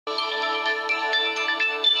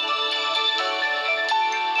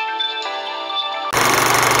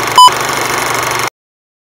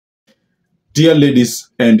Dear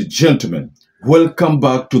ladies and gentlemen, welcome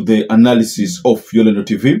back to the analysis of YOLENO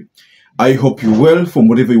TV. I hope you're well from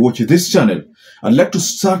wherever you watch this channel. I'd like to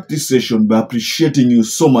start this session by appreciating you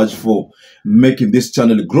so much for making this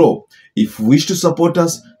channel grow. If you wish to support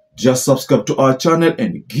us, just subscribe to our channel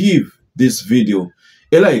and give this video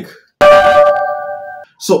a like.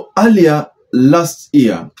 So earlier last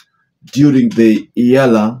year, during the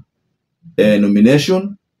Iyala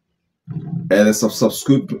nomination, and the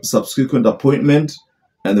subsequent appointment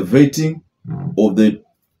and the vetting of the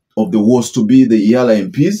was to be the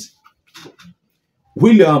Iyala MPs,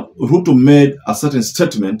 William Ruto made a certain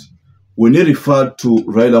statement when he referred to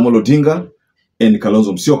Raila Amolo Odinga and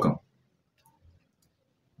Kalonzo Musyoka.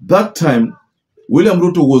 That time, William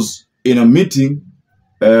Ruto was in a meeting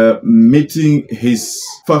his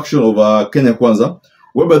faction of Kenya Kwanza,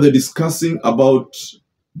 whereby they're discussing about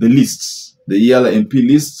the lists, the Iyala MP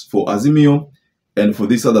lists for Azimio and for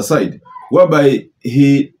this other side, whereby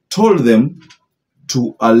he told them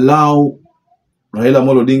to allow Raila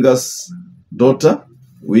Amolo Odinga's daughter,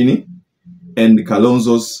 Winnie, and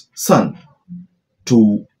Kalonzo's son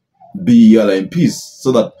to be Iyala MPs,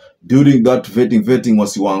 so that during that vetting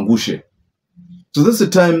wasiwaangushe. So that's the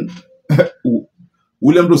time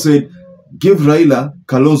William Ruto said, give Raila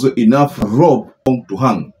Kalonzo enough rope to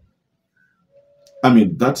hang. I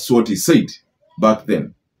mean, that's what he said back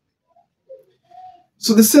then.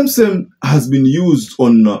 So the same has been used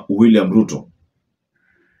on William Ruto.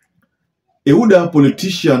 A UDA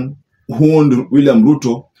politician warned William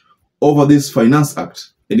Ruto over this Finance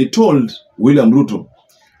Act, and he told William Ruto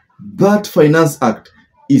that Finance Act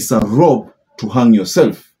is a rope to hang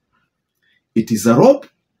yourself. It is a rope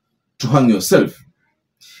to hang yourself.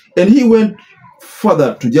 And he went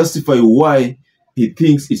further to justify why he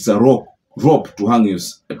thinks it's a rope to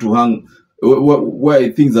hang why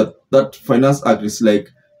he thinks that Finance Act is like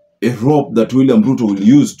a rope that William Ruto will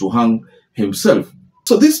use to hang himself.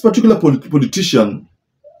 So this particular politician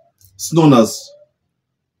is known as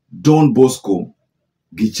Don Bosco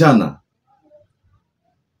Gichana.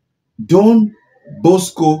 Don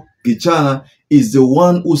Bosco Gichana is the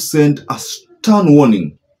one who sent a stern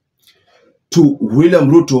warning to William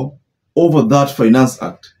Ruto over that Finance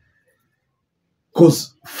Act.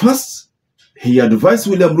 Because first, he advised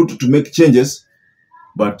William Ruto to make changes,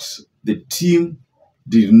 but the team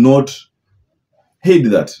did not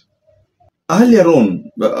heed that. Earlier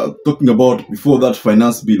on, talking about before that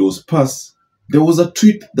finance bill was passed, there was a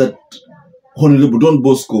tweet that Honorable Don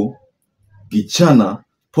Bosco Gichana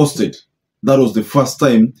posted. That was the first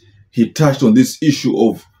time he touched on this issue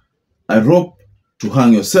of a rope to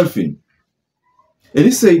hang yourself in. And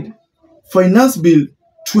he said, Finance Bill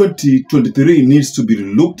 2023 needs to be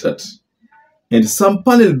looked at, and some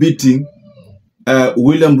panel beating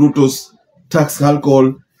William Ruto's tax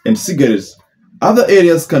alcohol and cigarettes. Other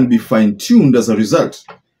areas can be fine-tuned as a result.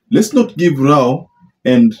 Let's not give row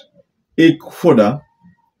and ache fodder.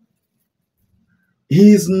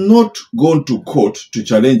 He is not going to court to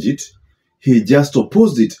challenge it. He just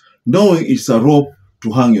opposed it, knowing it's a rope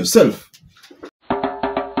to hang yourself.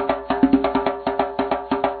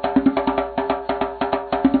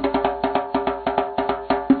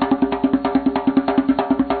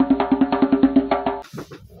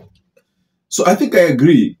 So I think I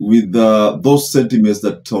agree with those sentiments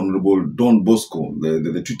that Honorable Don Bosco,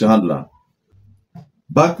 the Twitter handler,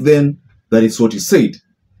 back then, that is what he said.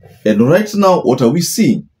 And right now, what are we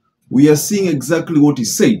seeing? We are seeing exactly what he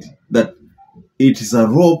said, that it is a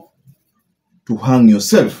rope to hang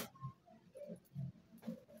yourself.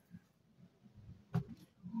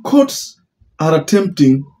 Courts are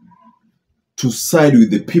attempting to side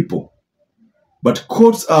with the people, but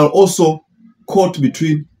courts are also caught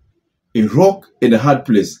between a rock and a hard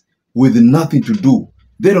place with nothing to do.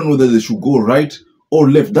 They don't know whether they should go right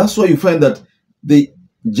or left. That's why you find that the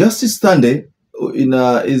Justice Sunday in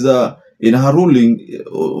her ruling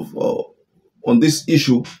on this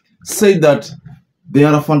issue said that there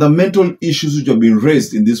are fundamental issues which have been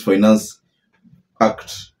raised in this Finance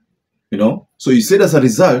Act. So he said as a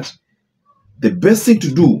result, the best thing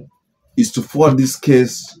to do is to forward this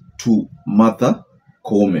case to MARTHA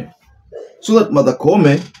KOOME, so that MARTHA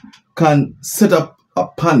KOOME can set up a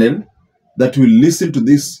panel that will listen to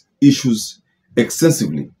these issues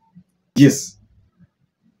extensively. Yes.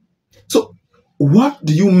 So what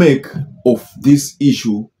do you make of this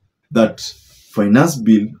issue that Finance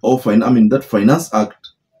Bill or that Finance Act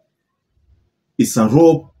is a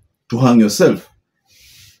rope to hang yourself?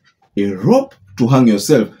 A rope to hang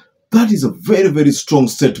yourself. That is a very, very strong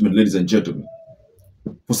statement, ladies and gentlemen.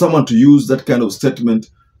 For someone to use that kind of statement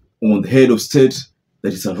on the head of state,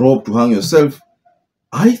 that is a rope to hang yourself,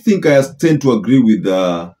 I think I tend to agree with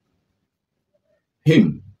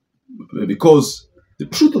him, because the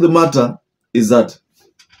truth of the matter is that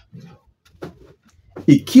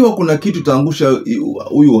ikiwa kuna kitu taangusha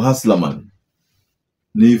huyu hustlerman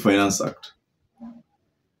ni Finance Act,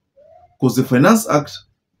 because the Finance Act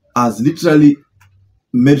has literally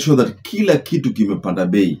made sure that kila kitu kimepanda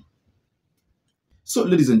bei. So,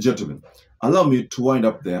 ladies and gentlemen, allow me to wind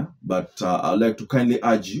up there, but I'd like to kindly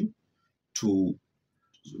urge you to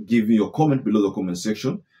give me your comment below the comment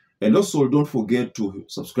section. And also, don't forget to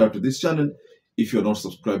subscribe to this channel if you're not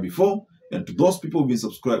subscribed before. And to those people who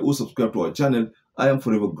subscribe to our channel, I am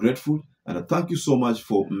forever grateful. And I thank you so much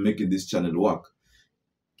for making this channel work.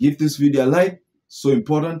 Give this video a like, so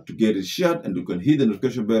important to get it shared, and you can hit the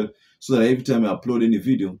notification bell so that every time I upload any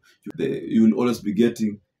video, you will always be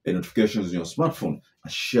getting a notification on your smartphone, a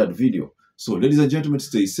shared video. So, ladies and gentlemen,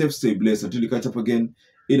 stay safe, stay blessed until we catch up again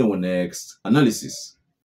in our next analysis.